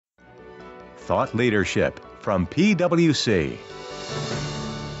thought leadership from PwC.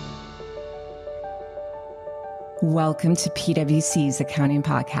 Welcome to PwC's Accounting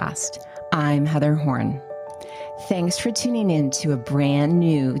Podcast. I'm Heather Horn. Thanks for tuning in to a brand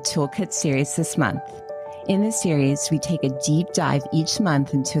new Toolkit series this month. In this series, we take a deep dive each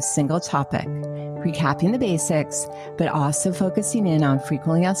month into a single topic, recapping the basics, but also focusing in on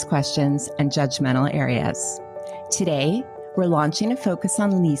frequently asked questions and judgmental areas. Today, we're launching a focus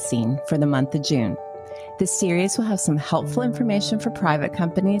on leasing for the month of June. This series will have some helpful information for private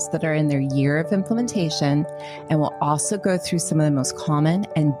companies that are in their year of implementation, and we'll also go through some of the most common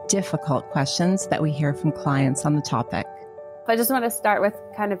and difficult questions that we hear from clients on the topic. I just want to start with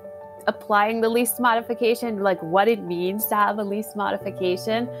kind of applying the lease modification, like what it means to have a lease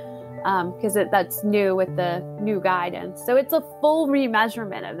modification, because that's new with the new guidance. So it's a full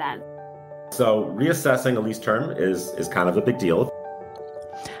remeasurement event. So reassessing a lease term is kind of a big deal.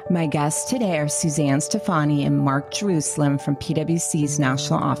 My guests today are Suzanne Stephani and Marc from PwC's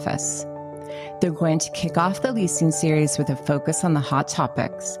National Office. They're going to kick off the leasing series with a focus on the hot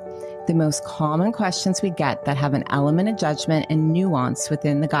topics, the most common questions we get that have an element of judgment and nuance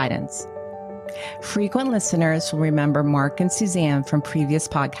within the guidance. Frequent listeners will remember Marc and Suzanne from previous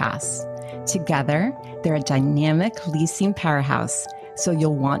podcasts. Together, they're a dynamic leasing powerhouse, so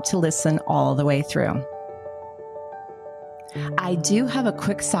you'll want to listen all the way through. I do have a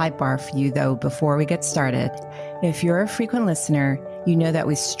quick sidebar for you, though, before we get started. If you're a frequent listener, you know that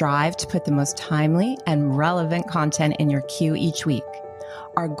we strive to put the most timely and relevant content in your queue each week.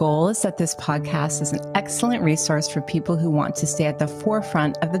 Our goal is that this podcast is an excellent resource for people who want to stay at the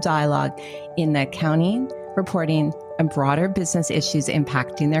forefront of the dialogue in the accounting, reporting, and broader business issues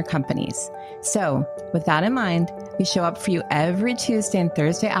impacting their companies. So, with that in mind, we show up for you every Tuesday and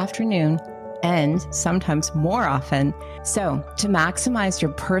Thursday afternoon, and sometimes more often. So to maximize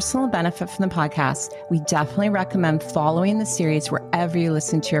your personal benefit from the podcast, we definitely recommend following the series wherever you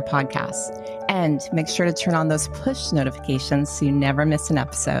listen to your podcasts. And make sure to turn on those push notifications so you never miss an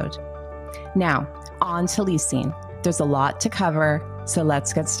episode. Now, on to leasing. There's a lot to cover, so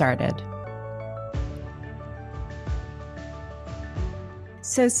let's get started.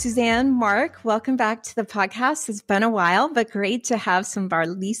 So Suzanne, Marc, welcome back to the podcast. It's been a while, but great to have some of our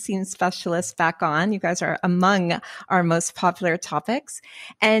leasing specialists back on. You guys are among our most popular topics.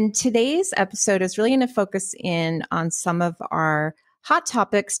 And today's episode is really going to focus in on some of our hot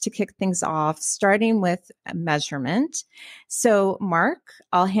topics to kick things off, starting with measurement. So Marc,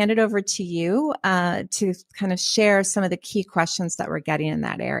 I'll hand it over to you to kind of share some of the key questions that we're getting in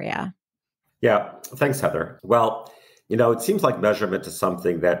that area. Yeah, thanks, Heather. Well, it seems like measurement is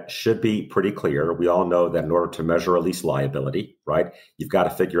something that should be pretty clear. We all know that in order to measure a lease liability, right, you've got to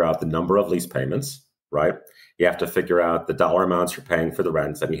figure out the number of lease payments, right? You have to figure out the dollar amounts you're paying for the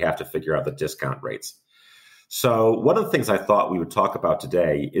rents, and you have to figure out the discount rates. So one of the things I thought we would talk about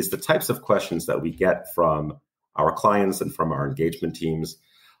today is the types of questions that we get from our clients and from our engagement teams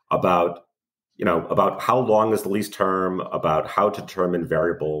about how long is the lease term, about how to determine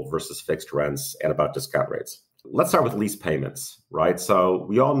variable versus fixed rents, and about discount rates. Let's start with lease payments, right? So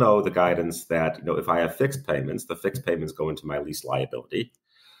we all know the guidance that, if I have fixed payments, the fixed payments go into my lease liability.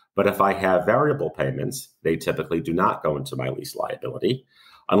 But if I have variable payments, they typically do not go into my lease liability,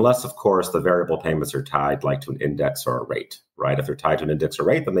 unless, of course, the variable payments are tied like to an index or a rate, right? If they're tied to an index or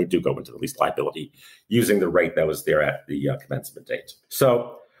rate, then they do go into the lease liability using the rate that was there at the commencement date.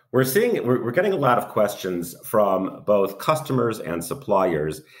 So we're getting a lot of questions from both customers and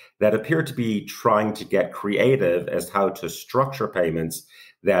suppliers that appear to be trying to get creative as how to structure payments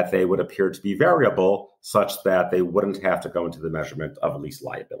that they would appear to be variable such that they wouldn't have to go into the measurement of a lease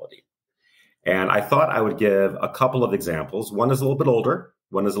liability. And I thought I would give a couple of examples. One is a little bit older,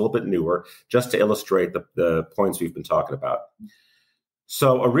 one is a little bit newer, just to illustrate the points we've been talking about.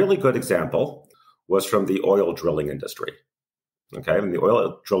 So a really good example was from the oil drilling industry. Okay, and the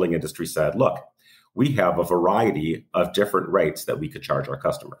oil drilling industry said, look, we have a variety of different rates that we could charge our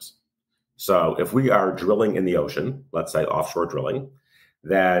customers. So if we are drilling in the ocean, let's say offshore drilling,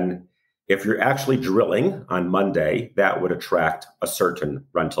 then if you're actually drilling on Monday, that would attract a certain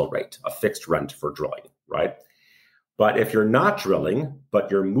rental rate, a fixed rent for drilling, right? But if you're not drilling,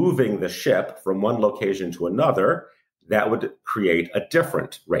 but you're moving the ship from one location to another, that would create a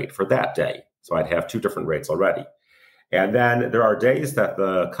different rate for that day. So I'd have two different rates already. And then there are days that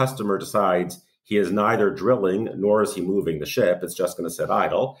the customer decides he is neither drilling nor is he moving the ship. It's just going to sit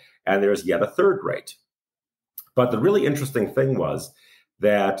idle. And there's yet a third rate. But the really interesting thing was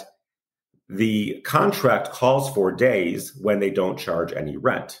that the contract calls for days when they don't charge any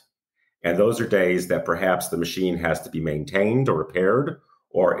rent. And those are days that perhaps the machine has to be maintained or repaired,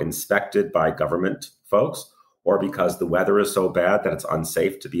 or inspected by government folks, or because the weather is so bad that it's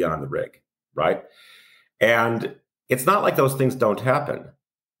unsafe to be on the rig, right? And it's not like those things don't happen.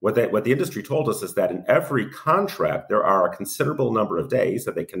 What the industry told us is that in every contract, there are a considerable number of days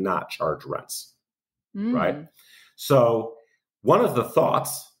that they cannot charge rents, right? So one of the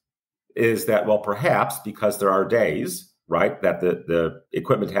thoughts is that, well, perhaps because there are days, right, that the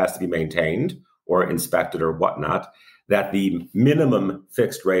equipment has to be maintained or inspected or whatnot, that the minimum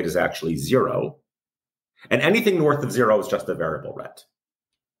fixed rate is actually zero. And anything north of zero is just a variable rent,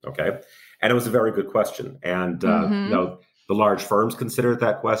 okay? And it was a very good question. And, the large firms considered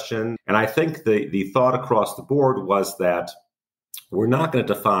that question. And I think the thought across the board was that we're not going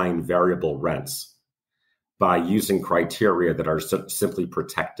to define variable rents by using criteria that are simply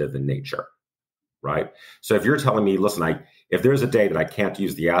protective in nature, right? So if you're telling me, listen, if there's a day that I can't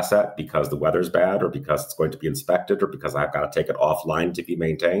use the asset because the weather's bad or because it's going to be inspected or because I've got to take it offline to be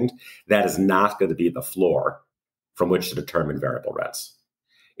maintained, that is not going to be the floor from which to determine variable rents.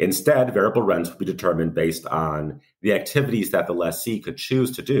 Instead, variable rents will be determined based on the activities that the lessee could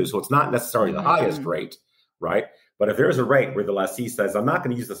choose to do. So it's not necessarily the highest rate, right? But if there's a rate where the lessee says, I'm not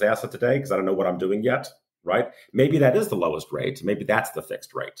going to use this asset today because I don't know what I'm doing yet, right? Maybe that is the lowest rate. Maybe that's the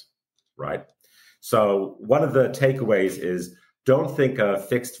fixed rate, right? So one of the takeaways is don't think of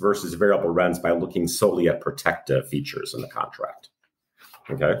fixed versus variable rents by looking solely at protective features in the contract,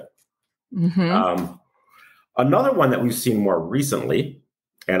 okay? Another one that we've seen more recently,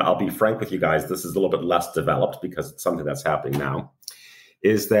 and I'll be frank with you guys, this is a little bit less developed because it's something that's happening now,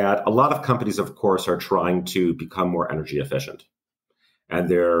 is that a lot of companies, of course, are trying to become more energy efficient. And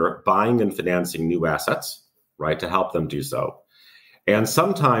they're buying and financing new assets, right, to help them do so. And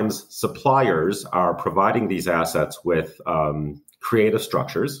sometimes suppliers are providing these assets with creative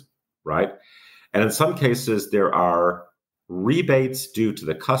structures, right? And in some cases, there are rebates due to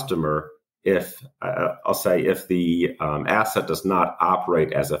the customer if the asset does not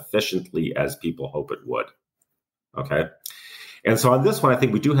operate as efficiently as people hope it would, okay? And so on this one, I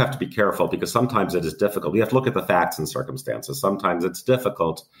think we do have to be careful because sometimes it is difficult. We have to look at the facts and circumstances. Sometimes it's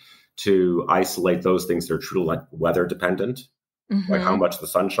difficult to isolate those things that are truly like weather dependent, like how much the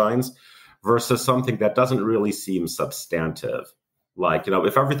sun shines, versus something that doesn't really seem substantive. Like,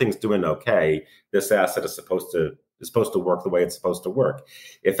 if everything's doing okay, this asset is supposed to work the way it's supposed to work.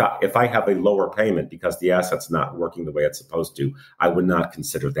 If I have a lower payment because the asset's not working the way it's supposed to, I would not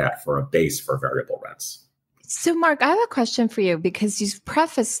consider that for a base for variable rents. So, Marc, I have a question for you because you've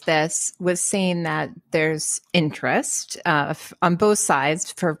prefaced this with saying that there's interest on both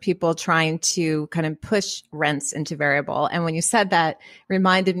sides for people trying to kind of push rents into variable. And when you said that,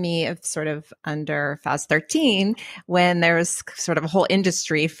 reminded me of sort of under FAS 13, when there was sort of a whole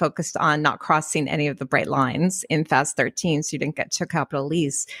industry focused on not crossing any of the bright lines in FAS 13, so you didn't get to a capital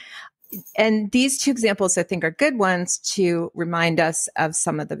lease. And these two examples, I think, are good ones to remind us of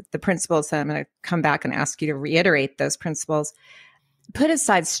some of the principles that I'm going to come back and ask you to reiterate those principles. Put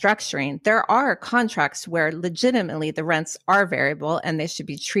aside structuring, there are contracts where legitimately the rents are variable and they should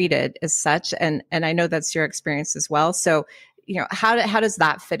be treated as such. And I know that's your experience as well. So, how does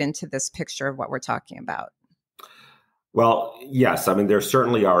that fit into this picture of what we're talking about? Well, yes. I mean, there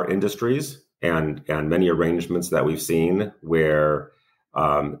certainly are industries and many arrangements that we've seen where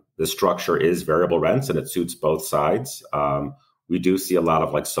the structure is variable rents and it suits both sides. We do see a lot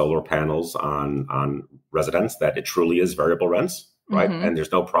of like solar panels on residents that it truly is variable rents, right? And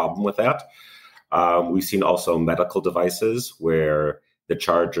there's no problem with that. We've seen also medical devices where the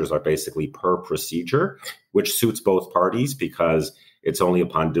charges are basically per procedure, which suits both parties because it's only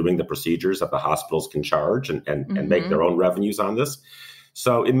upon doing the procedures that the hospitals can charge and make their own revenues on this.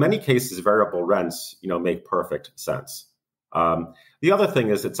 So in many cases, variable rents, make perfect sense. The other thing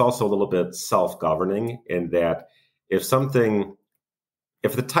is it's also a little bit self-governing in that if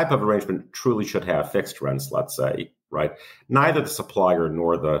the type of arrangement truly should have fixed rents, let's say, right, neither the supplier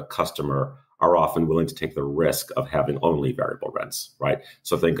nor the customer are often willing to take the risk of having only variable rents, right?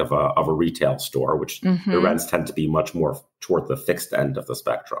 So think of a retail store, which the rents tend to be much more toward the fixed end of the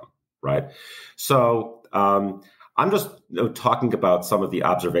spectrum, right? So I'm just talking about some of the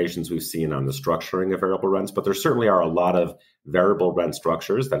observations we've seen on the structuring of variable rents, but there certainly are a lot of variable rent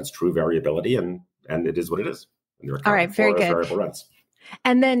structures that it's true variability, and it is what it is. All right, very good. Variable rents.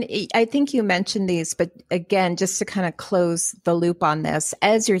 And then I think you mentioned these, but again, just to kind of close the loop on this,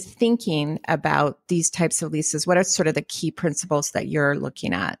 as you're thinking about these types of leases, what are sort of the key principles that you're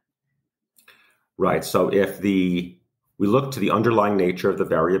looking at? Right. So we look to the underlying nature of the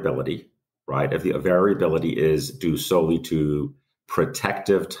variability, right? If the variability is due solely to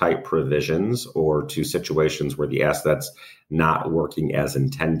protective type provisions or to situations where the asset's not working as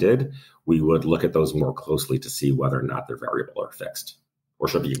intended, we would look at those more closely to see whether or not they're variable or fixed or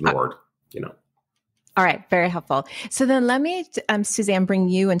should be ignored, All right. Very helpful. So then let me, Suzanne, bring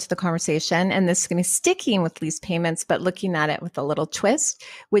you into the conversation. And this is going to be sticking with lease payments, but looking at it with a little twist,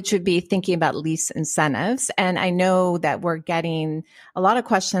 which would be thinking about lease incentives. And I know that we're getting a lot of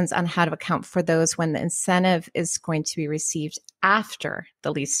questions on how to account for those when the incentive is going to be received after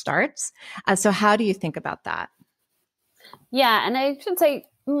the lease starts. So how do you think about that? Yeah. And I should say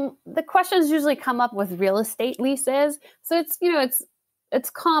the questions usually come up with real estate leases. So it's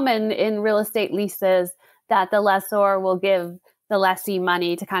common in real estate leases that the lessor will give the lessee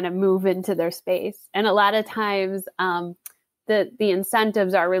money to kind of move into their space. And a lot of times the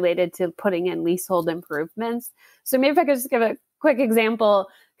incentives are related to putting in leasehold improvements. So maybe if I could just give a quick example,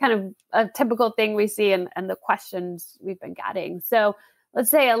 kind of a typical thing we see and the questions we've been getting. So let's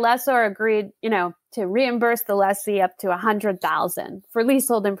say a lessor agreed, to reimburse the lessee up to $100,000 for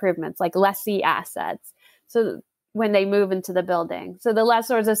leasehold improvements like lessee assets. So when they move into the building. So the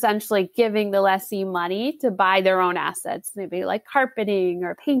lessor is essentially giving the lessee money to buy their own assets, maybe like carpeting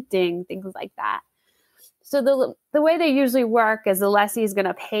or painting, things like that. So the way they usually work is the lessee is going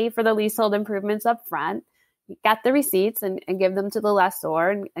to pay for the leasehold improvements up front, get the receipts and give them to the lessor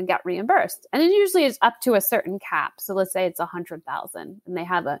and get reimbursed. And it usually is up to a certain cap. So let's say it's $100,000 and they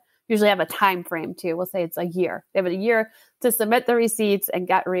usually have a time frame too. We'll say it's a year. They have a year to submit the receipts and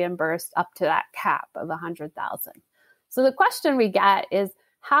get reimbursed up to that cap of $100,000. So the question we get is,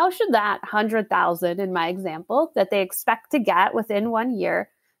 how should that $100,000 in my example that they expect to get within 1 year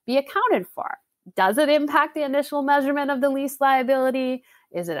be accounted for? Does it impact the initial measurement of the lease liability?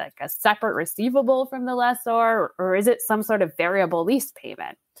 Is it like a separate receivable from the lessor, or is it some sort of variable lease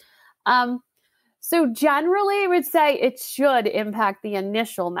payment? So generally, I would say it should impact the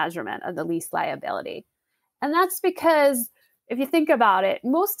initial measurement of the lease liability. And that's because if you think about it,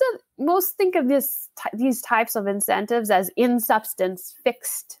 most think of these types of incentives as in substance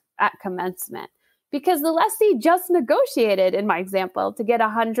fixed at commencement, because the lessee just negotiated, in my example, to get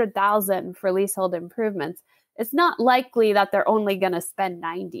 $100,000 for leasehold improvements. It's not likely that they're only going to spend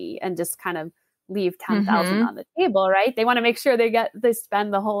 $90,000 and just kind of leave $10,000 on the table, right? They want to make sure they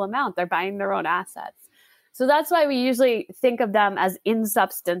spend the whole amount. They're buying their own assets. So that's why we usually think of them as in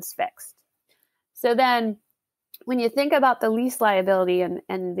substance fixed. So then when you think about the lease liability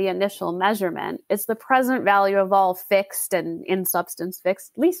and the initial measurement, it's the present value of all fixed and in substance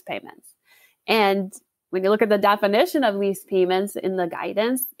fixed lease payments. And when you look at the definition of lease payments in the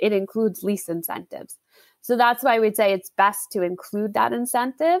guidance, it includes lease incentives. So that's why we'd say it's best to include that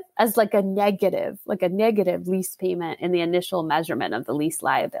incentive as like a negative lease payment in the initial measurement of the lease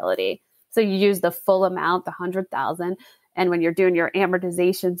liability. So you use the full amount, the $100,000. And when you're doing your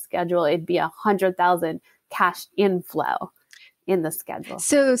amortization schedule, it'd be $100,000 cash inflow in the schedule.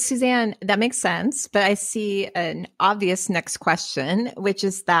 So Suzanne, that makes sense, but I see an obvious next question, which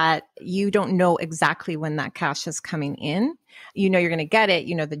is that you don't know exactly when that cash is coming in. You know you're going to get it,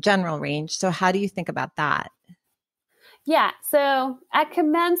 you know the general range. So how do you think about that? Yeah, so at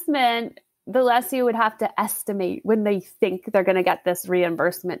commencement, the lessee would have to estimate when they think they're going to get this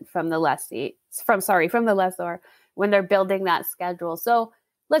reimbursement from the lessor when they're building that schedule. So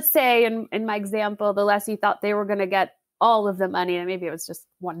let's say in my example, the lessee thought they were going to get all of the money, and maybe it was just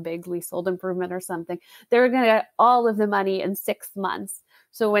one big leasehold improvement or something. They were going to get all of the money in 6 months.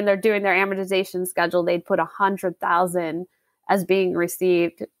 So when they're doing their amortization schedule, they'd put $100,000 as being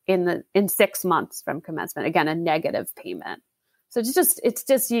received in 6 months from commencement. Again, a negative payment. So it's just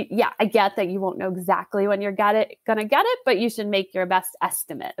I get that you won't know exactly when you're going to get it, but you should make your best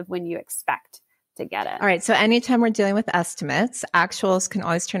estimate of when you expect to get it. All right. So anytime we're dealing with estimates, actuals can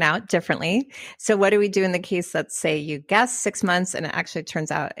always turn out differently. So what do we do in the case, let's say you guess 6 months and it actually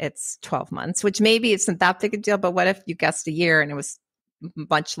turns out it's 12 months, which maybe it's not that big a deal, but what if you guessed a year and it was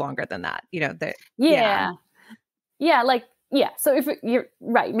much longer than that? So if you're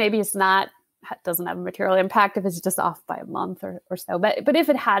right, maybe it doesn't have a material impact if it's just off by a month or so. But if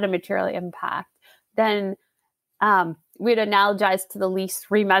it had a material impact, then we'd analogize to the lease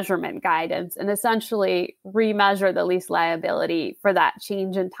remeasurement guidance and essentially remeasure the lease liability for that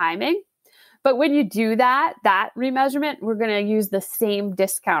change in timing. But when you do that remeasurement, we're going to use the same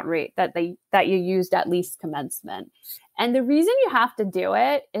discount rate that you used at lease commencement. And the reason you have to do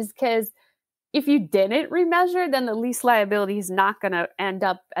it is because if you didn't remeasure, then the lease liability is not going to end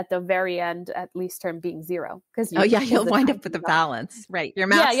up at the very end at lease term being zero. You'll wind up with a balance, right? Your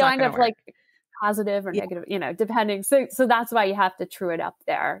math's you'll end up like positive or negative, depending. So that's why you have to true it up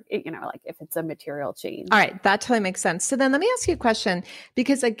there, like if it's a material change. All right. That totally makes sense. So then let me ask you a question,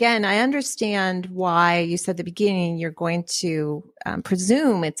 because again, I understand why you said at the beginning, you're going to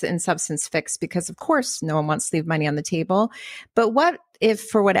presume it's in substance fixed, because of course, no one wants to leave money on the table. But what if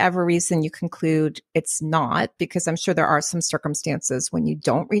for whatever reason you conclude it's not, because I'm sure there are some circumstances when you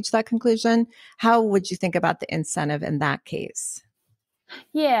don't reach that conclusion? How would you think about the incentive in that case?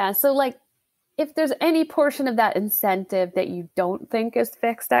 Yeah. So like, if there's any portion of that incentive that you don't think is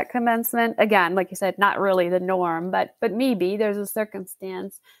fixed at commencement, again, like you said, not really the norm, but maybe there's a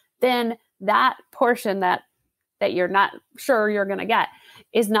circumstance, then that portion that you're not sure you're going to get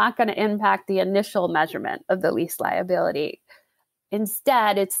is not going to impact the initial measurement of the lease liability.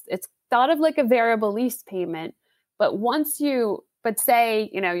 Instead, it's thought of like a variable lease payment. But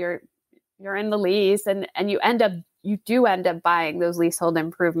say, you're in the lease and you do end up buying those leasehold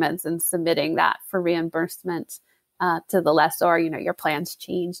improvements and submitting that for reimbursement to the lessor, your plans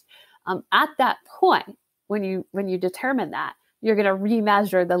changed. At that point, when you determine that, you're going to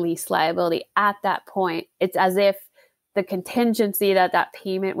remeasure the lease liability at that point. It's as if the contingency that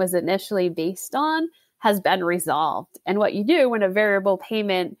payment was initially based on has been resolved. And what you do when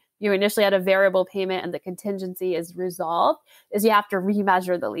you initially had a variable payment and the contingency is resolved, is you have to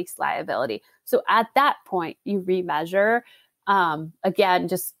remeasure the lease liability. So at that point, you remeasure, again,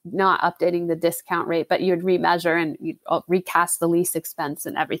 just not updating the discount rate, but you'd remeasure and you'd recast the lease expense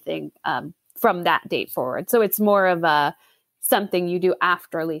and everything from that date forward. So it's more of something you do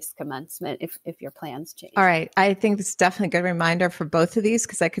after lease commencement if your plans change. All right. I think it's definitely a good reminder for both of these,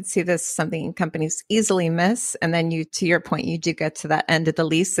 because I could see this something companies easily miss. And then to your point, you do get to that end of the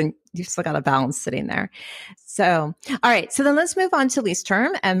lease and you've still got a balance sitting there. So, all right. So then let's move on to lease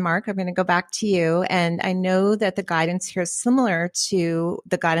term. And Marc, I'm going to go back to you. And I know that the guidance here is similar to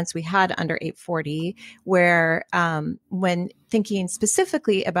the guidance we had under 840, where when thinking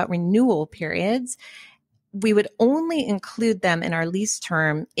specifically about renewal periods, we would only include them in our lease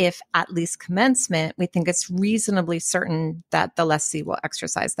term if at lease commencement, we think it's reasonably certain that the lessee will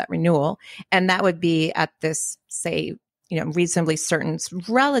exercise that renewal. And that would be at this, say, reasonably certain,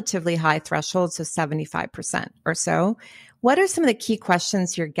 relatively high threshold, so 75% or so. What are some of the key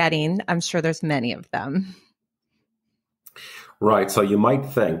questions you're getting? I'm sure there's many of them. Right. So you might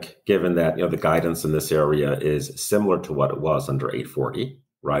think, given that the guidance in this area is similar to what it was under 840,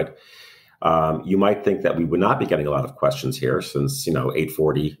 right? You might think that we would not be getting a lot of questions here since,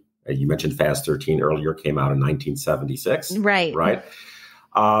 840, you mentioned FAS 13 earlier, came out in 1976. Right. Right.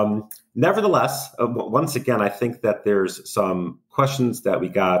 Nevertheless, once again, I think that there's some questions that we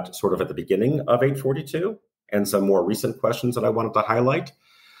got sort of at the beginning of 842 and some more recent questions that I wanted to highlight.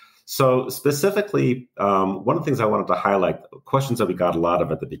 So specifically, one of the things I wanted to highlight, questions that we got a lot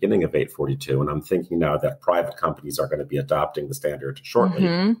of at the beginning of 842, and I'm thinking now that private companies are going to be adopting the standard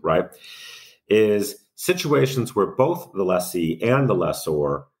shortly, right, is situations where both the lessee and the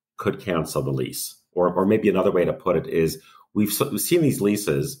lessor could cancel the lease. Or maybe another way to put it is we've seen these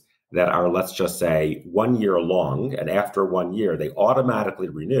leases that are, let's just say, 1 year long, and after 1 year, they automatically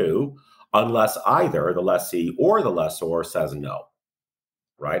renew unless either the lessee or the lessor says no,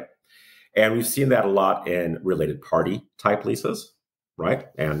 right? And we've seen that a lot in related party type leases, right?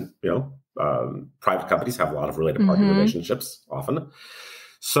 And, private companies have a lot of related party relationships often.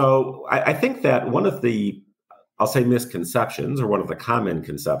 So I think that one of the, I'll say misconceptions, or one of the common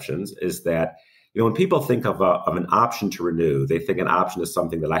conceptions, is that, when people think of an option to renew, they think an option is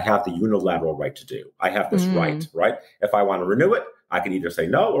something that I have the unilateral right to do. I have this right? If I want to renew it, I can either say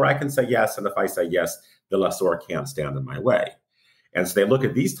no, or I can say yes. And if I say yes, the lessor can't stand in my way. And so they look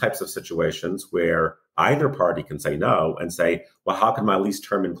at these types of situations where either party can say no and say, well, how can my lease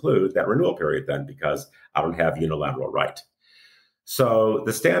term include that renewal period then? Because I don't have unilateral right. So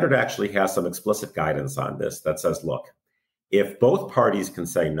the standard actually has some explicit guidance on this that says, look, if both parties can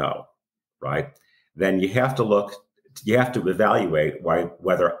say no, right, then you have to evaluate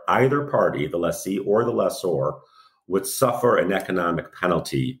whether either party, the lessee or the lessor, would suffer an economic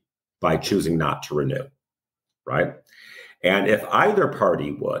penalty by choosing not to renew, right? And if either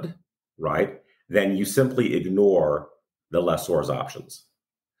party would, right, then you simply ignore the lessor's options.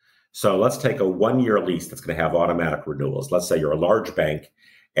 So let's take a 1 year lease that's going to have automatic renewals. Let's say you're a large bank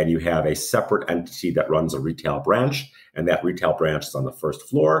and you have a separate entity that runs a retail branch, and that retail branch is on the first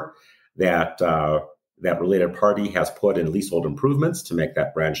floor. That related party has put in leasehold improvements to make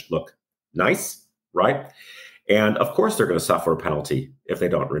that branch look nice, right? And of course, they're going to suffer a penalty if they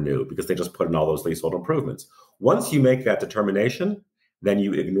don't renew because they just put in all those leasehold improvements. Once you make that determination, then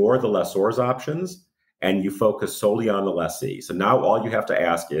you ignore the lessor's options and you focus solely on the lessee. So now all you have to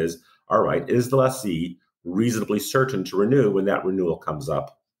ask is, all right, is the lessee reasonably certain to renew when that renewal comes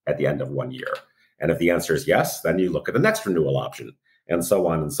up at the end of 1 year? And if the answer is yes, then you look at the next renewal option, and so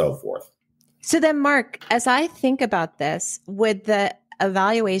on and so forth. So then, Marc, as I think about this, would the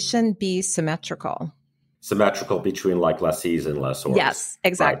evaluation be symmetrical? Symmetrical between like lessees and lessors. Yes,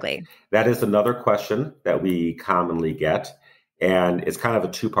 exactly. Right. That is another question that we commonly get, and it's kind of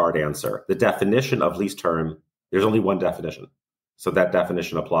a two-part answer. The definition of lease term, there's only one definition. So that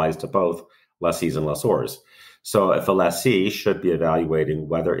definition applies to both lessees and lessors. So if a lessee should be evaluating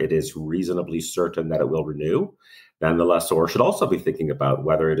whether it is reasonably certain that it will renew, then the lessor should also be thinking about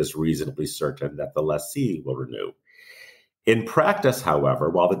whether it is reasonably certain that the lessee will renew. In practice, however,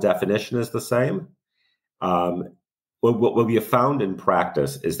 while the definition is the same, what we have found in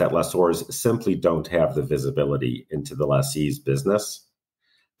practice is that lessors simply don't have the visibility into the lessee's business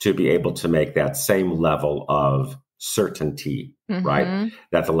to be able to make that same level of certainty, right,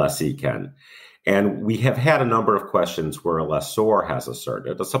 that the lessee can. And we have had a number of questions where a lessor has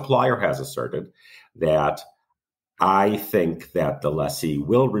asserted, a supplier has asserted that I think that the lessee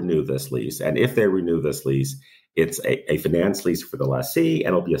will renew this lease. And if they renew this lease, it's a finance lease for the lessee and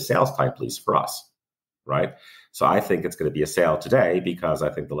it'll be a sales type lease for us, right? So I think it's going to be a sale today because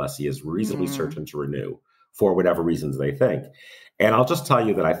I think the lessee is reasonably certain to renew for whatever reasons they think. And I'll just tell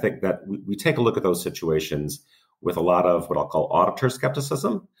you that I think that we take a look at those situations with a lot of what I'll call auditor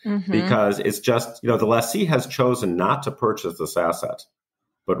skepticism, because it's just, the lessee has chosen not to purchase this asset,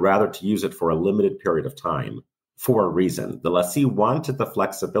 but rather to use it for a limited period of time for a reason. The lessee wanted the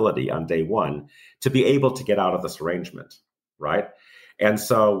flexibility on day one to be able to get out of this arrangement, right? And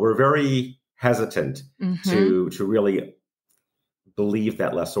so we're very hesitant to really believe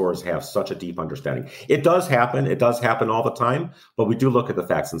that lessors have such a deep understanding. It does happen. It does happen all the time. But we do look at the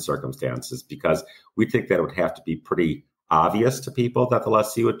facts and circumstances because we think that it would have to be pretty obvious to people that the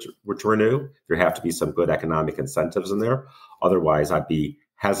lessee would renew. There have to be some good economic incentives in there. Otherwise, I'd be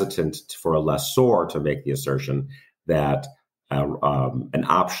hesitant for a lessor to make the assertion that an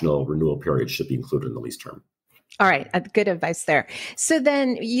optional renewal period should be included in the lease term. All right. Good advice there. So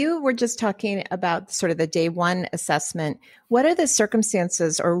then you were just talking about sort of the day one assessment. What are the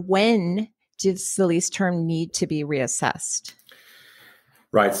circumstances or when does the lease term need to be reassessed?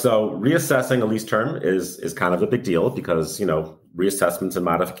 Right. So reassessing a lease term is kind of a big deal because, reassessments and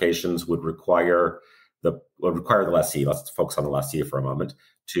modifications would require the lessee, let's focus on the lessee for a moment,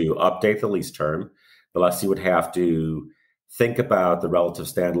 to update the lease term. The lessee would have to think about the relative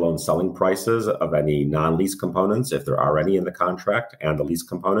standalone selling prices of any non-lease components, if there are any in the contract, and the lease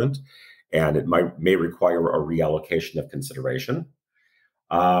component, and it may require a reallocation of consideration.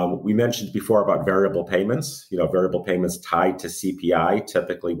 We mentioned before about variable payments. Variable payments tied to CPI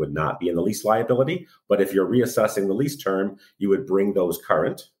typically would not be in the lease liability, but if you're reassessing the lease term, you would bring those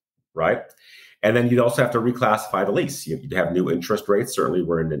current, right? And then you'd also have to reclassify the lease. You'd have new interest rates. Certainly,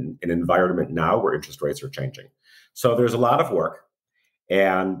 we're in an environment now where interest rates are changing. So there's a lot of work.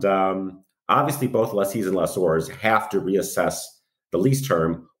 And obviously, both lessees and lessors have to reassess the lease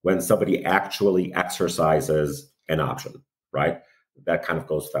term when somebody actually exercises an option, right? That kind of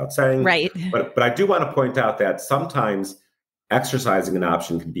goes without saying. Right. But I do want to point out that sometimes exercising an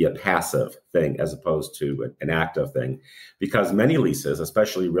option can be a passive thing as opposed to an active thing, because many leases,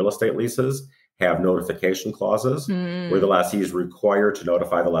 especially real estate leases, have notification clauses where the lessee is required to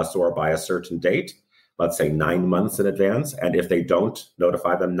notify the lessor by a certain date, let's say 9 months in advance. And if they don't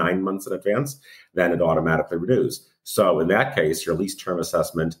notify them 9 months in advance, then it automatically renews. So in that case, your lease term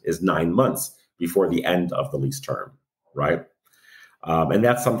assessment is 9 months before the end of the lease term, right? And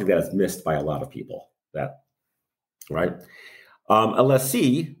that's something that is missed by a lot of people, right? A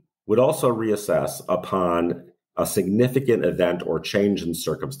lessee would also reassess upon a significant event or change in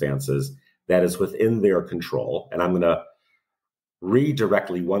circumstances that is within their control. And I'm going to read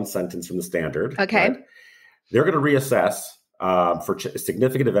directly one sentence from the standard. Okay. Right? They're going to reassess for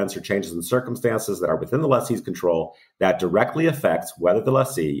significant events or changes in circumstances that are within the lessee's control that directly affects whether the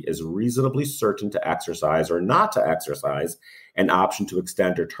lessee is reasonably certain to exercise or not to exercise an option to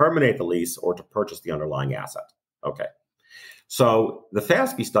extend or terminate the lease or to purchase the underlying asset. Okay. So the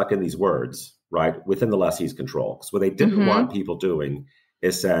FASB stuck in these words, right, within the lessee's control. So what they didn't want people doing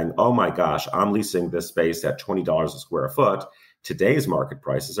is saying, oh my gosh, I'm leasing this space at $20 a square foot. Today's market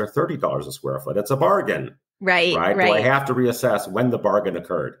prices are $30 a square foot. It's a bargain. Right. Do I have to reassess when the bargain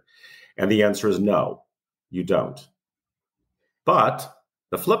occurred? And the answer is no, you don't. But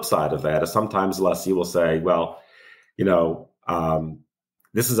the flip side of that is sometimes the lessee will say, well,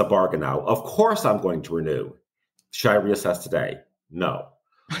 this is a bargain now. Of course I'm going to renew. Should I reassess today? No.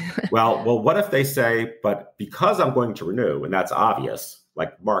 Well, what if they say, but because I'm going to renew, and that's obvious,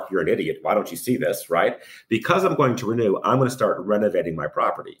 like, Mark, you're an idiot. Why don't you see this, right? Because I'm going to renew, I'm going to start renovating my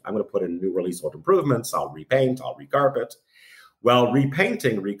property. I'm going to put in new or leasehold improvements. I'll repaint, I'll recarpet. Well,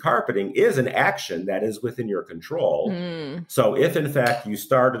 repainting, recarpeting is an action that is within your control. So if, in fact, you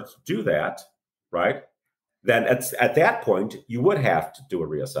started to do that, right, then at that point, you would have to do a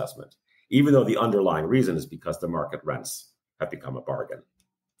reassessment, even though the underlying reason is because the market rents have become a bargain.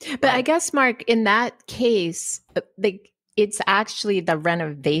 But I guess, Mark, in that case, it's actually the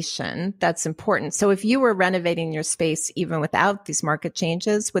renovation that's important. So if you were renovating your space even without these market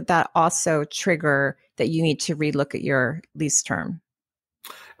changes, would that also trigger that you need to relook at your lease term?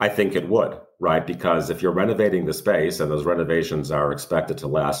 I think it would, right? Because if you're renovating the space and those renovations are expected to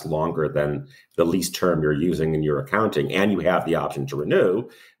last longer than the lease term you're using in your accounting, and you have the option to renew,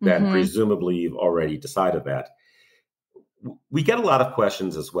 then presumably you've already decided that. We get a lot of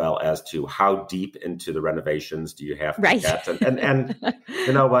questions as well as to how deep into the renovations do you have to get? And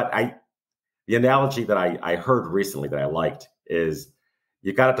you know what? The analogy that I heard recently that I liked is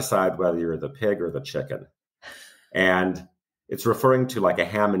you got to decide whether you're the pig or the chicken. And it's referring to like a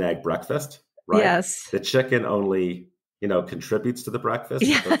ham and egg breakfast, right? Yes. The chicken only, contributes to the breakfast.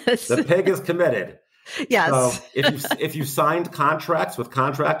 Yes. The pig is committed. Yes. So if you signed contracts with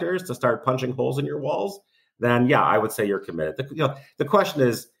contractors to start punching holes in your walls, then yeah, I would say you're committed. The question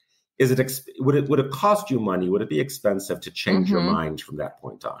is would it cost you money? Would it be expensive to change your mind from that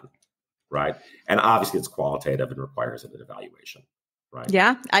point on, right? And obviously, it's qualitative and requires an evaluation, right?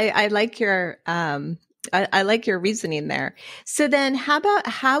 Yeah, I like your I like your reasoning there. So then,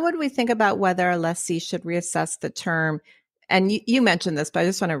 how would we think about whether a lessee should reassess the term? And you mentioned this, but I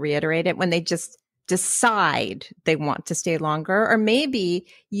just want to reiterate it: when they just decide they want to stay longer, or maybe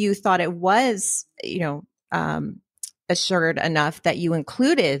you thought it was, assured enough that you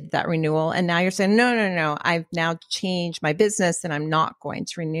included that renewal. And now you're saying, no, I've now changed my business and I'm not going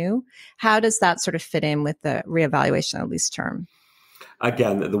to renew. How does that sort of fit in with the reevaluation of lease term?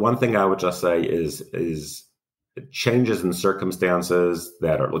 Again, the one thing I would just say is changes in circumstances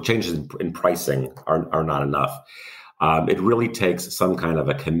changes in pricing are not enough. It really takes some kind of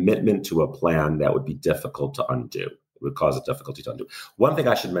a commitment to a plan that would be difficult to undo. It would cause a difficulty to undo. One thing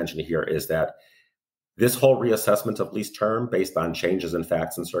I should mention here is that this whole reassessment of lease term based on changes in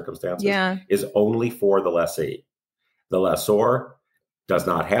facts and circumstances is only for the lessee. The lessor does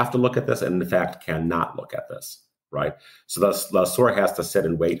not have to look at this and, in fact, cannot look at this, right? So the lessor has to sit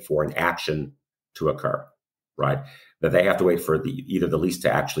and wait for an action to occur, right? That they have to wait for either the lease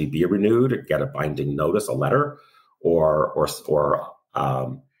to actually be renewed, get a binding notice, a letter, or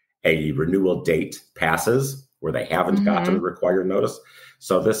a renewal date passes where they haven't gotten the required notice.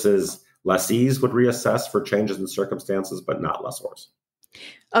 So this is lessees would reassess for changes in circumstances, but not lessors.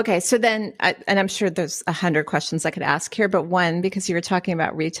 Okay. So then, and I'm sure there's 100 questions I could ask here, but one, because you were talking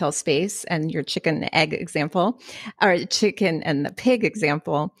about retail space and your chicken and egg example, or chicken and the pig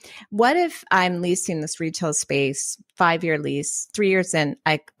example, what if I'm leasing this retail space, 5-year lease, 3 years in,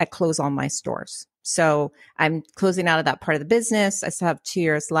 I close all my stores. So I'm closing out of that part of the business. I still have 2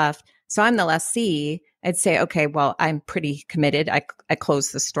 years left. So I'm the lessee. I'd say, okay, well, I'm pretty committed. I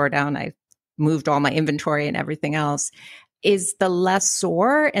closed the store down. I moved all my inventory and everything else. Is the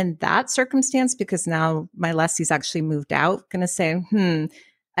lessor in that circumstance, because now my lessee's actually moved out, going to say,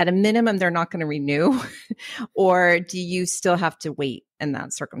 at a minimum, they're not going to renew? Or do you still have to wait in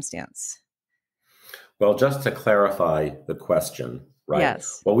that circumstance? Well, just to clarify the question, right?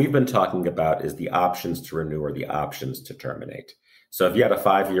 Yes. What we've been talking about is the options to renew or the options to terminate. So if you had a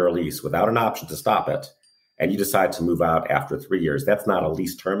 5-year lease without an option to stop it, and you decide to move out after 3 years, that's not a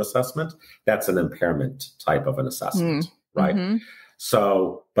lease term assessment. That's an impairment type of an assessment, right?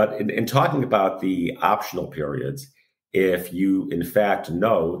 So, but in talking about the optional periods, if you in fact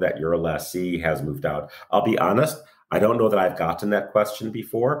know that your lessee has moved out, I'll be honest, I don't know that I've gotten that question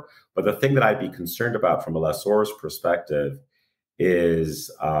before, but the thing that I'd be concerned about from a lessor's perspective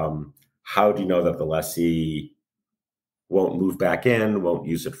is how do you know that the lessee won't move back in, won't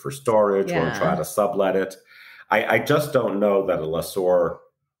use it for storage, won't try to sublet it? I just don't know that a lessor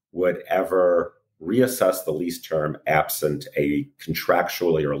would ever reassess the lease term absent a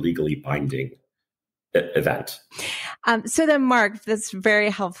contractually or legally binding event. So then, Marc, that's very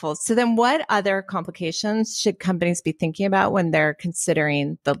helpful. So then what other complications should companies be thinking about when they're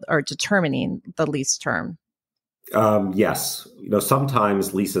considering or determining the lease term? Yes.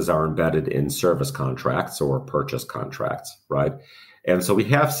 Sometimes leases are embedded in service contracts or purchase contracts, right? And so we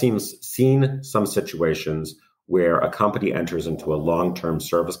have seen some situations where a company enters into a long-term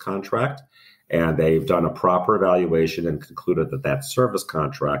service contract and they've done a proper evaluation and concluded that that service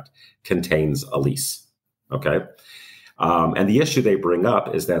contract contains a lease, okay? And the issue they bring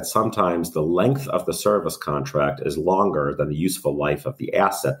up is that sometimes the length of the service contract is longer than the useful life of the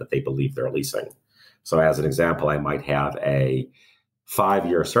asset that they believe they're leasing. So as an example, I might have a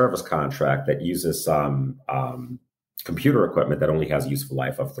 5-year service contract that uses some computer equipment that only has a useful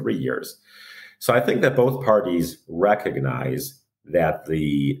life of 3 years. So I think that both parties recognize that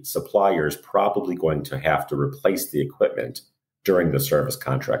the supplier is probably going to have to replace the equipment during the service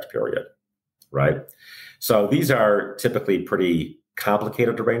contract period, right? So these are typically pretty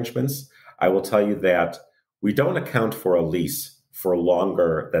complicated arrangements. I will tell you that we don't account for a lease for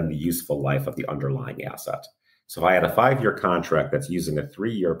longer than the useful life of the underlying asset. So if I had a 5-year contract that's using a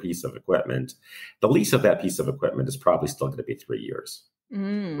 3-year piece of equipment, the lease of that piece of equipment is probably still going to be 3 years,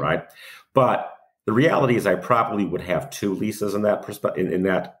 right? But the reality is I probably would have 2 leases in that in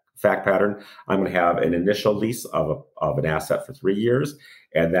that fact pattern. I'm going to have an initial lease of an asset for 3 years,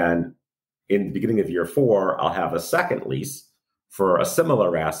 and then in the beginning of year 4, I'll have a second lease for a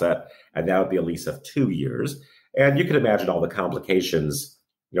similar asset, and that would be a lease of 2 years. And you can imagine all the complications,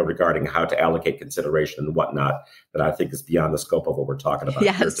 regarding how to allocate consideration and whatnot, that I think is beyond the scope of what we're talking about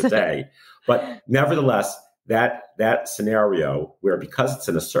here today. But nevertheless, that scenario where, because it's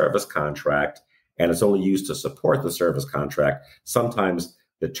in a service contract and it's only used to support the service contract, sometimes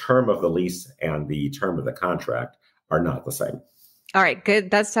the term of the lease and the term of the contract are not the same. All right, good.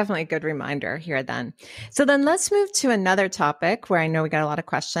 That's definitely a good reminder here then. So then let's move to another topic where I know we got a lot of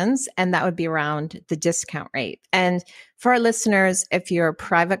questions, and that would be around the discount rate. And for our listeners, if you're a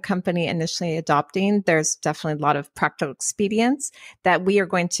private company initially adopting, there's definitely a lot of practical expedience that we are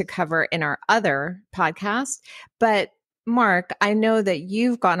going to cover in our other podcast. But Marc, I know that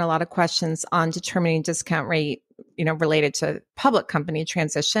you've gotten a lot of questions on determining discount rate, related to public company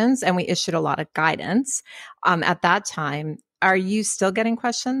transitions, and we issued a lot of guidance at that time. Are you still getting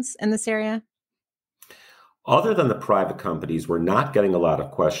questions in this area? Other than the private companies, we're not getting a lot of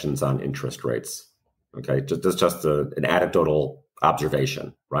questions on interest rates. Okay, just an anecdotal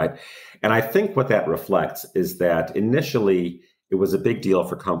observation, right? And I think what that reflects is that initially it was a big deal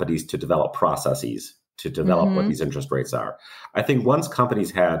for companies to develop processes, to develop what these interest rates are. I think once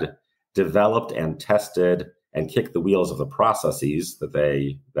companies had developed and tested and kicked the wheels of the processes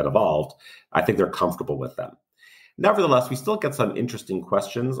that evolved, I think they're comfortable with them. Nevertheless, we still get some interesting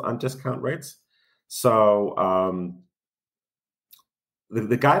questions on discount rates. So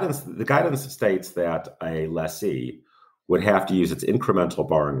the guidance states that a lessee would have to use its incremental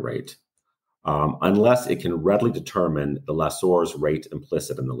borrowing rate unless it can readily determine the lessor's rate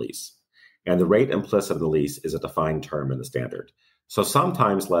implicit in the lease. And the rate implicit in the lease is a defined term in the standard. So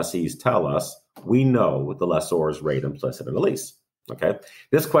sometimes lessees tell us, we know the lessor's rate implicit in the lease. Okay.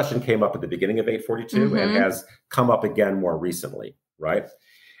 This question came up at the beginning of 842 and has come up again more recently, right?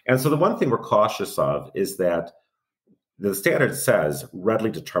 And so the one thing we're cautious of is that the standard says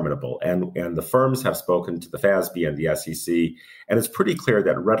readily determinable, and the firms have spoken to the FASB and the SEC, and it's pretty clear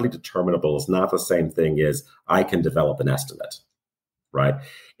that readily determinable is not the same thing as I can develop an estimate, right?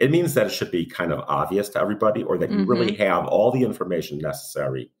 It means that it should be kind of obvious to everybody, or that you really have all the information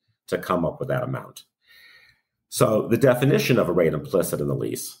necessary to come up with that amount. So the definition of a rate implicit in the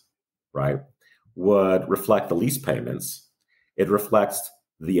lease, right, would reflect the lease payments. It reflects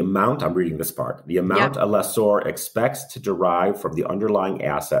the amount, I'm reading this part, the amount a lessor expects to derive from the underlying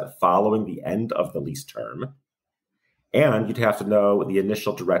asset following the end of the lease term. And you'd have to know the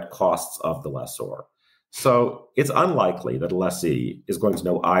initial direct costs of the lessor. So it's unlikely that a lessee is going to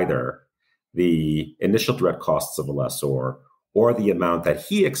know either the initial direct costs of a lessor or the amount that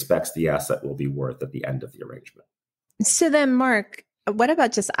he expects the asset will be worth at the end of the arrangement. So then, Marc, what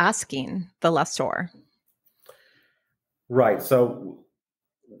about just asking the lessor? Right. So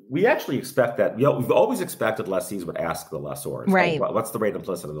we actually expect that. We've always expected lessees would ask the lessors, right? What's the rate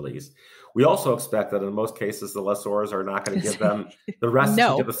implicit in the lease? We also expect that in most cases, the lessors are not going to give them the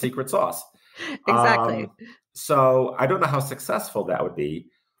recipe to the secret sauce. Exactly. So I don't know how successful that would be,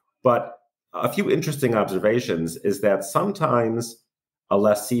 but a few interesting observations is that sometimes a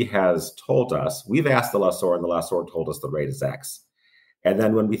lessee has told us, we've asked the lessor and the lessor told us the rate is X. And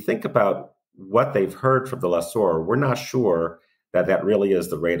then when we think about what they've heard from the lessor, we're not sure that that really is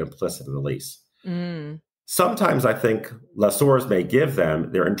the rate implicit in the lease. Sometimes I think lessors may give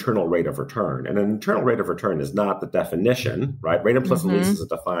them their internal rate of return. And an internal rate of return is not the definition, right? Rate implicit lease is a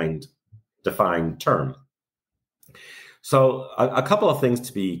defined term. So a couple of things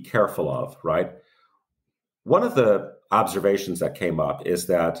to be careful of, right? One of the observations that came up is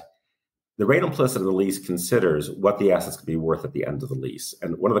that the rate implicit in the lease considers what the assets could be worth at the end of the lease.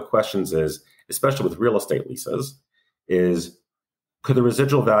 And one of the questions is, especially with real estate leases, is could the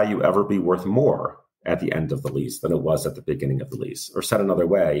residual value ever be worth more at the end of the lease than it was at the beginning of the lease. Or said another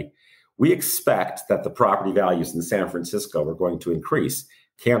way, we expect that the property values in San Francisco are going to increase.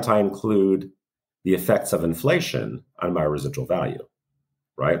 Can't I include the effects of inflation on my residual value,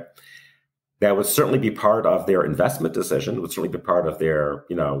 right? That would certainly be part of their investment decision, would certainly be part of their,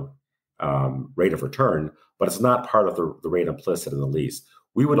 rate of return, but it's not part of the rate implicit in the lease.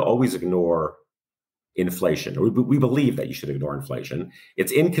 We would always ignore inflation. We believe that you should ignore inflation.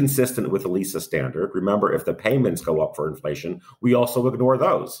 It's inconsistent with the lease standard. Remember, if the payments go up for inflation, we also ignore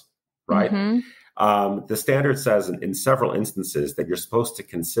those, right? Mm-hmm. The standard says in several instances that you're supposed to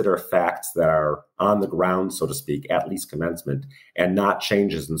consider facts that are on the ground, so to speak, at lease commencement, and not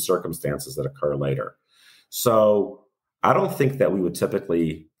changes in circumstances that occur later. So I don't think that we would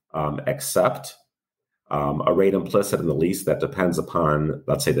typically accept a rate implicit in the lease that depends upon,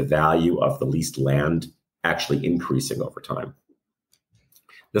 let's say, the value of the leased land actually increasing over time.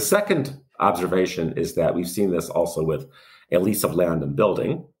 The second observation is that we've seen this also with a lease of land and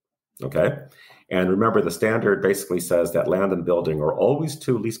building, okay? And remember, the standard basically says that land and building are always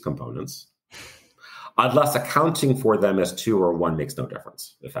two lease components, unless accounting for them as two or one makes no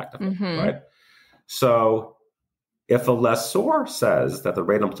difference, effectively, right? So if a lessor says that the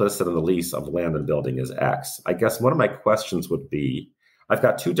rate implicit in the lease of land and building is X, I guess one of my questions would be, I've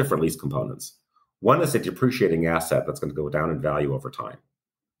got two different lease components. One is a depreciating asset that's going to go down in value over time.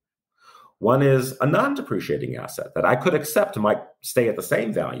 One is a non-depreciating asset that I could accept might stay at the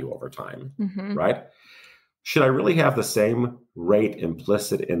same value over time, right? Should I really have the same rate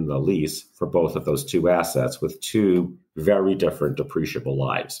implicit in the lease for both of those two assets with two very different depreciable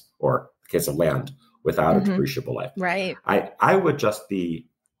lives, or in the case of land, without a depreciable life? Right. I would just be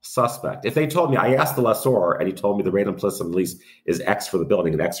suspect. If they told me, I asked the lessor and he told me the rate implicit in the lease is X for the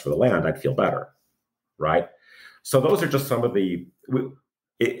building and X for the land, I'd feel better, right? So those are just some of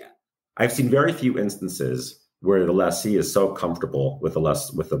I've seen very few instances where the lessee is so comfortable with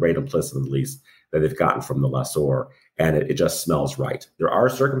the rate implicit in the lease that they've gotten from the lessor, and it just smells right. There are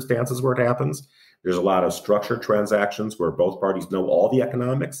circumstances where it happens. There's a lot of structured transactions where both parties know all the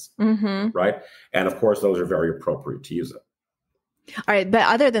economics, right? And of course, those are very appropriate to use it. All right. But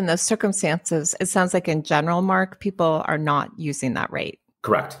other than those circumstances, it sounds like in general, Marc, people are not using that rate.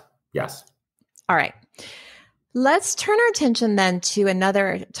 Correct. Yes. All right. Let's turn our attention then to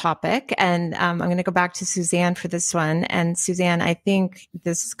another topic. And I'm going to go back to Suzanne for this one. And Suzanne, I think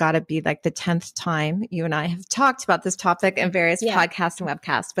this has got to be like the 10th time you and I have talked about this topic in various podcasts and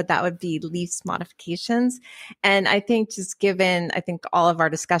webcasts, but that would be lease modifications. And I think just given, all of our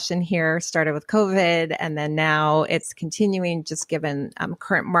discussion here started with COVID, and then now it's continuing just given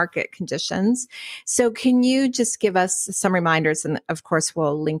current market conditions. So can you just give us some reminders? And of course,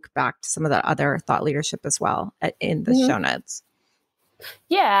 we'll link back to some of the other thought leadership as well in the show notes.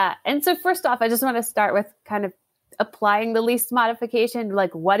 Yeah. And so first off, I just want to start with kind of applying the lease modification,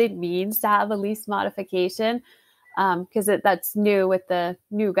 like what it means to have a lease modification, because that's new with the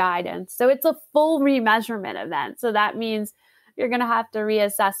new guidance. So it's a full remeasurement event. So that means you're going to have to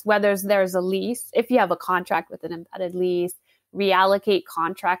reassess whether there's a lease, if you have a contract with an embedded lease, reallocate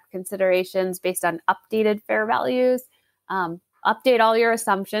contract considerations based on updated fair values, update all your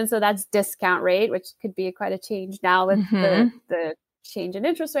assumptions. So that's discount rate, which could be quite a change now with the change in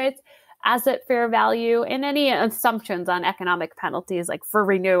interest rates, asset fair value, and any assumptions on economic penalties, like for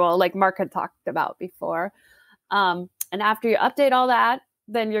renewal, like Marc had talked about before. And after you update all that,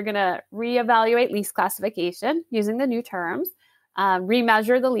 then you're going to reevaluate lease classification using the new terms,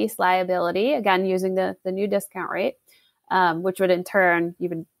 remeasure the lease liability, again, using the new discount rate, which would in turn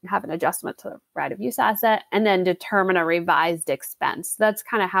even have an adjustment to the right of use asset, and then determine a revised expense. That's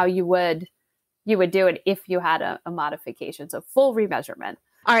kind of how you would do it if you had a modification. So full remeasurement.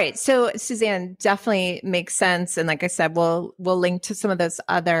 All right. So Suzanne, definitely makes sense. And like I said, we'll link to some of those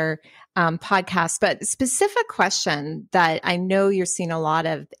other podcasts. But specific question that I know you're seeing a lot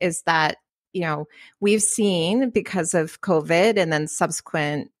of is that, we've seen because of COVID and then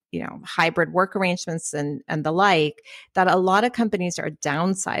subsequent hybrid work arrangements and the like, that a lot of companies are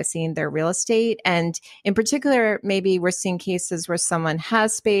downsizing their real estate. And in particular, maybe we're seeing cases where someone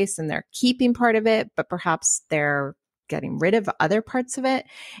has space and they're keeping part of it, but perhaps they're getting rid of other parts of it.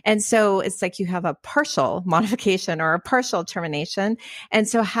 And so it's like you have a partial modification or a partial termination. And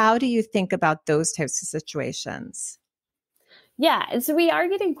so how do you think about those types of situations? Yeah. And so we are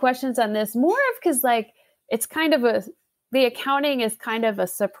getting questions on this more of because it's kind of the accounting is kind of a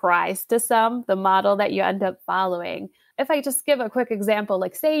surprise to some, the model that you end up following. If I just give a quick example,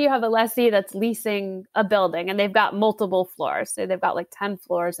 like say you have a lessee that's leasing a building and they've got multiple floors. So they've got 10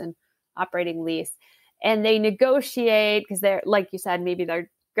 floors in operating lease, and they negotiate because they're, like you said, maybe they're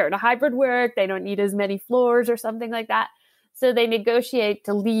go to hybrid work. They don't need as many floors or something like that. So they negotiate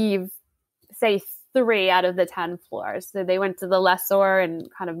to leave, say, 3 out of the 10 floors. So they went to the lessor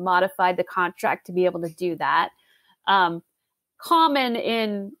and kind of modified the contract to be able to do that. Common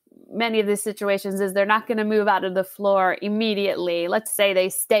in many of these situations is they're not going to move out of the floor immediately. Let's say they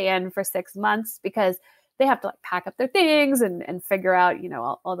stay in for 6 months because they have to like pack up their things and figure out,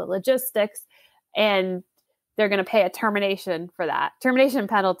 all the logistics. And they're going to pay a termination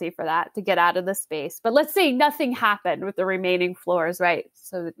penalty for that to get out of the space. But let's say nothing happened with the remaining floors, right?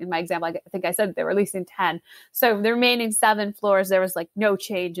 So in my example, I think I said they were leasing 10. So the remaining 7 floors, there was like no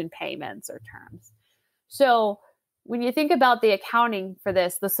change in payments or terms. So when you think about the accounting for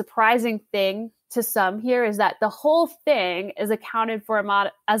this, the surprising thing to some here is that the whole thing is accounted for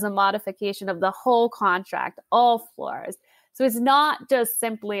as a modification of the whole contract, all floors. So it's not just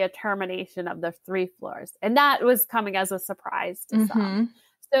simply a termination of the 3 floors. And that was coming as a surprise to some.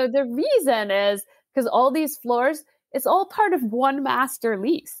 So the reason is because all these floors, it's all part of one master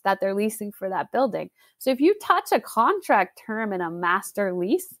lease that they're leasing for that building. So if you touch a contract term in a master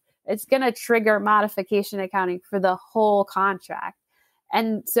lease, it's going to trigger modification accounting for the whole contract.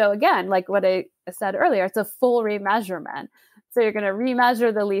 And so again, like what I said earlier, it's a full remeasurement. So you're going to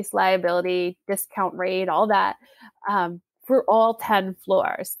remeasure the lease liability, discount rate, all that for all 10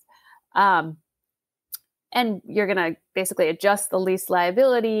 floors. And you're going to basically adjust the lease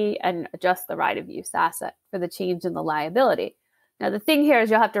liability and adjust the right of use asset for the change in the liability. Now, the thing here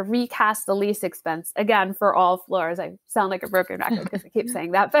is you'll have to recast the lease expense, again, for all floors. I sound like a broken record because I keep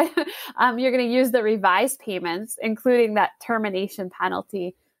saying that. But you're going to use the revised payments, including that termination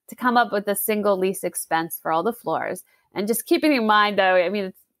penalty, to come up with a single lease expense for all the floors. And just keeping in mind, though, I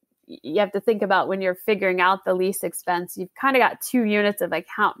mean, you have to think about when you're figuring out the lease expense, you've kind of got 2 units of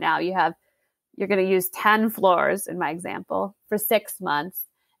account now. You're going to use 10 floors, in my example, for 6 months.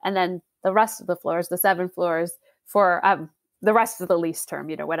 And then the rest of the floors, the 7 floors, for the rest of the lease term,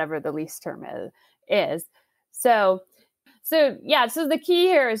 whatever the lease term is. So the key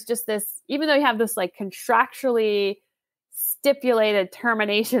here is just this, even though you have this like contractually stipulated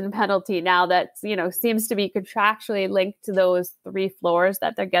termination penalty now that, seems to be contractually linked to those 3 floors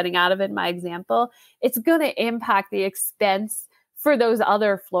that they're getting out of it in my example, it's going to impact the expense for those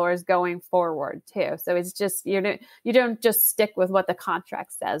other floors going forward too. So it's just, you don't just stick with what the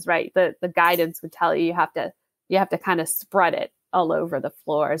contract says, right? The guidance would tell you you have to kind of spread it all over the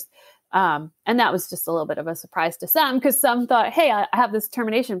floors. And that was just a little bit of a surprise to some, because some thought, hey, I have this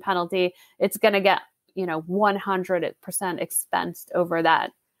termination penalty. It's going to get, 100% expensed over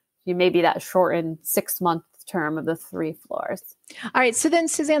that, maybe that shortened 6-month term of the 3 floors. All right. So then,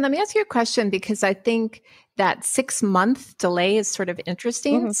 Suzanne, let me ask you a question, because I think that 6-month delay is sort of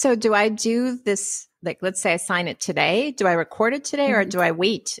interesting. So do I do this, like, let's say I sign it today. Do I record it today or do I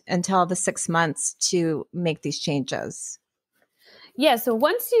wait until the 6 months to make these changes? Yeah. So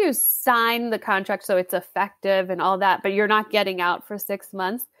once you sign the contract, so it's effective and all that, but you're not getting out for 6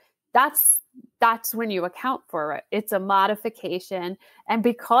 months, that's when you account for it. It's a modification. And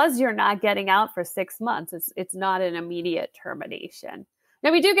because you're not getting out for 6 months, it's not an immediate termination.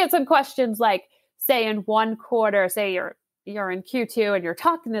 Now, we do get some questions like, say in 1 quarter, say you're in Q2 and you're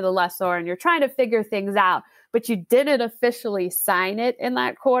talking to the lessor and you're trying to figure things out, but you didn't officially sign it in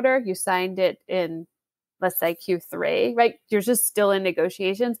that quarter. You signed it in, let's say, Q3, right? You're just still in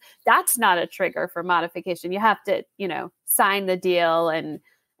negotiations. That's not a trigger for modification. You have to, sign the deal and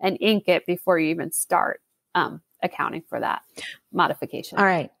ink it before you even start accounting for that modification. All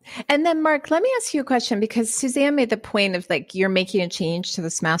right. And then, Marc, let me ask you a question, because Suzanne made the point of like, you're making a change to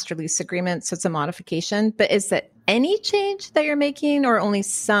this master lease agreement, so it's a modification, but is it any change that you're making or only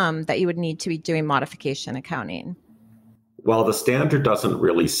some that you would need to be doing modification accounting? Well, the standard doesn't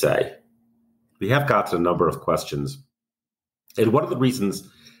really say. We have gotten a number of questions. And one of the reasons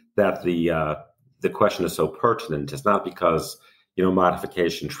that the question is so pertinent is not because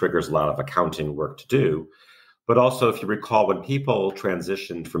modification triggers a lot of accounting work to do, but also, if you recall, when people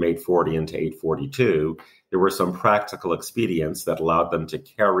transitioned from 840 into 842, there were some practical expedients that allowed them to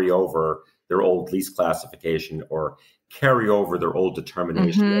carry over their old lease classification or carry over their old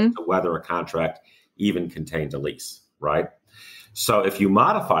determination as to whether a contract even contained a lease, right? So if you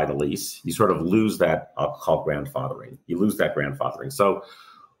modify the lease, you sort of lose that, I'll call grandfathering. You lose that grandfathering. So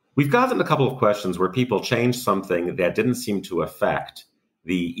we've gotten a couple of questions where people changed something that didn't seem to affect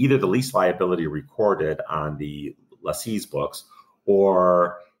either the lease liability recorded on the lessee's books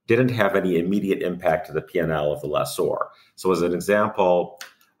or didn't have any immediate impact to the P&L of the lessor. So as an example,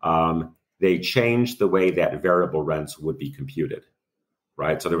 they changed the way that variable rents would be computed,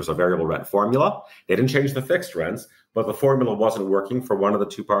 right? So there was a variable rent formula. They didn't change the fixed rents, but the formula wasn't working for one of the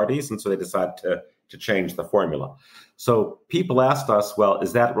two parties. And so they decided to change the formula. So people asked us, well,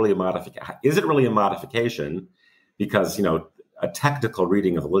 is that really a modification? Is it really a modification? Because, a technical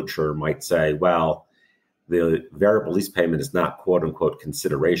reading of the literature might say, well, the variable lease payment is not quote unquote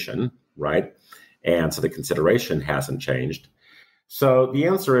consideration, right? And so the consideration hasn't changed. So the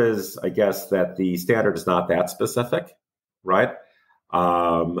answer is, I guess, that the standard is not that specific, right?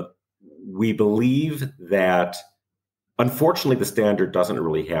 We believe that, unfortunately, the standard doesn't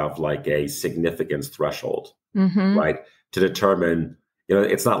really have like a significance threshold, right? To determine,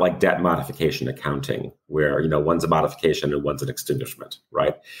 it's not like debt modification accounting where, one's a modification and one's an extinguishment,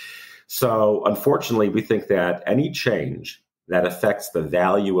 right? So unfortunately, we think that any change that affects the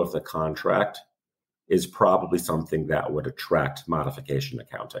value of the contract is probably something that would attract modification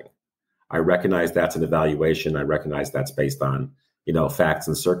accounting. I recognize that's an evaluation. I recognize that's based on, facts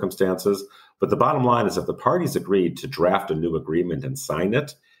and circumstances. But the bottom line is if the parties agreed to draft a new agreement and sign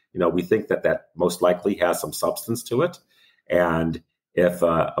it, we think that most likely has some substance to it. And if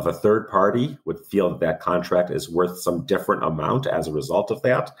a third party would feel that contract is worth some different amount as a result of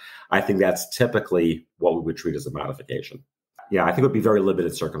that, I think that's typically what we would treat as a modification. Yeah, I think it would be very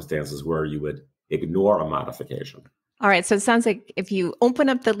limited circumstances where you would ignore a modification. All right. So it sounds like if you open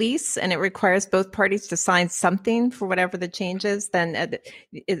up the lease and it requires both parties to sign something for whatever the change is, then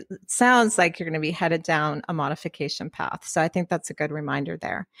it sounds like you're going to be headed down a modification path. So I think that's a good reminder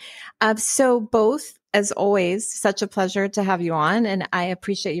there. So both, as always, such a pleasure to have you on. And I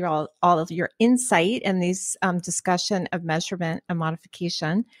appreciate all of your insight in these discussion of measurement and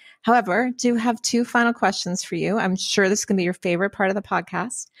modification. However, do have two final questions for you. I'm sure this is going to be your favorite part of the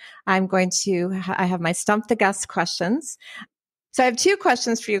podcast. I have my Stump the Guest questions. So I have two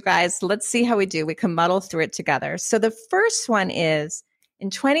questions for you guys. Let's see how we do. We can muddle through it together. So the first one is, in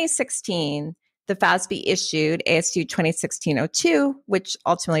 2016, the FASB issued ASU 2016-02, which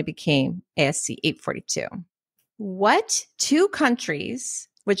ultimately became ASC 842. What two countries,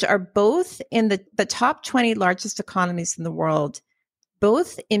 which are both in the top 20 largest economies in the world,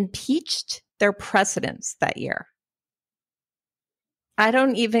 both impeached their presidents that year? I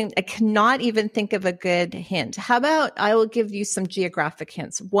cannot even think of a good hint. How about I will give you some geographic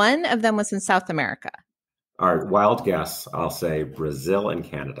hints. One of them was in South America. All right, wild guess. I'll say Brazil and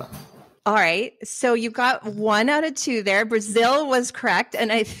Canada. All right. So you got 1 out of 2 there. Brazil was correct.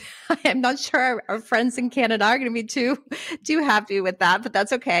 And I'm not sure our friends in Canada are going to be too happy with that, but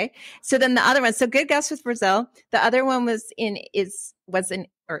that's okay. So then the other one, so good guess with Brazil. The other one is in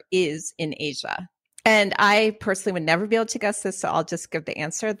Asia. And I personally would never be able to guess this, so I'll just give the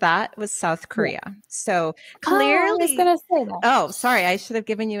answer. That was South Korea. Yeah. So clearly, I was going to say that. Oh, sorry, I should have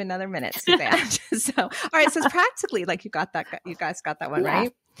given you another minute, Suzanne. So, all right, so it's practically like you guys got that one, yeah.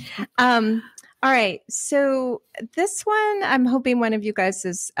 Right? All right, so this one, I'm hoping one of you guys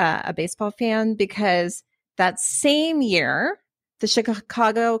is a baseball fan, because that same year, the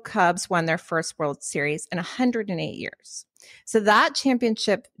Chicago Cubs won their first World Series in 108 years. So that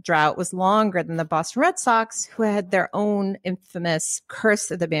championship drought was longer than the Boston Red Sox, who had their own infamous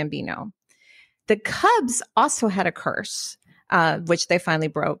curse of the Bambino. The Cubs also had a curse, which they finally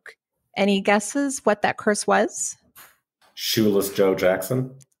broke. Any guesses what that curse was? Shoeless Joe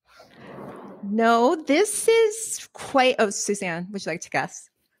Jackson? No, this is quite... Oh, Suzanne, would you like to guess?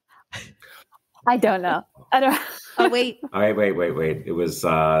 I don't know. Oh, wait. Wait. It was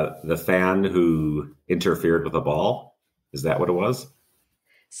the fan who interfered with the ball. Is that what it was?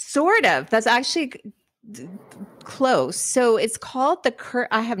 Sort of. That's actually close. So it's called the curse.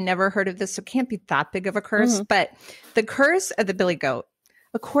 I have never heard of this, so it can't be that big of a curse, but the curse of the Billy Goat.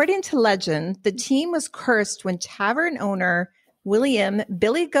 According to legend, the team was cursed when tavern owner William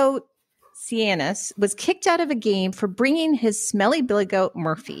Billy Goat Cianis was kicked out of a game for bringing his smelly Billy Goat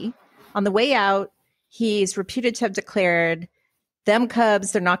Murphy. On the way out, he's reputed to have declared, "Them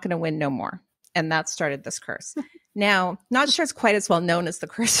Cubs, they're not going to win no more." And that started this curse. Now, not sure it's quite as well known as the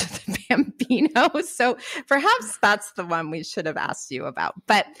curse of the Bambino. So perhaps that's the one we should have asked you about.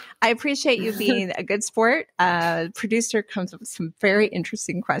 But I appreciate you being a good sport. Producer comes up with some very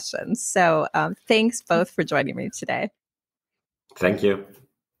interesting questions. So thanks both for joining me today. Thank you.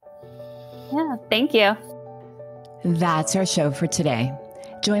 Yeah, thank you. That's our show for today.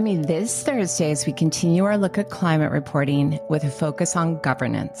 Join me this Thursday as we continue our look at climate reporting with a focus on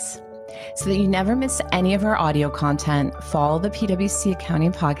governance. So that you never miss any of our audio content, follow the PwC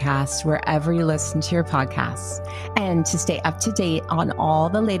Accounting Podcast wherever you listen to your podcasts. And to stay up to date on all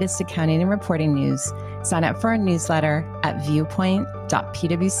the latest accounting and reporting news, sign up for our newsletter at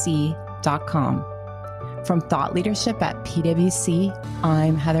viewpoint.pwc.com. From Thought Leadership at PwC,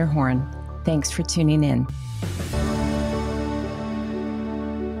 I'm Heather Horn. Thanks for tuning in.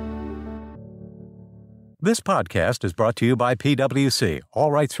 This podcast is brought to you by PwC,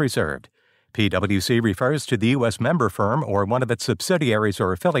 all rights reserved. PwC refers to the U.S. member firm or one of its subsidiaries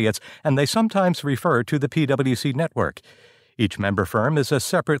or affiliates, and they sometimes refer to the PwC network. Each member firm is a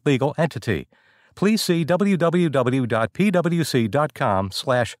separate legal entity. Please see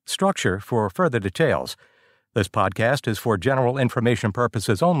www.pwc.com/structure for further details. This podcast is for general information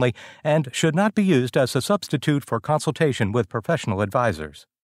purposes only and should not be used as a substitute for consultation with professional advisors.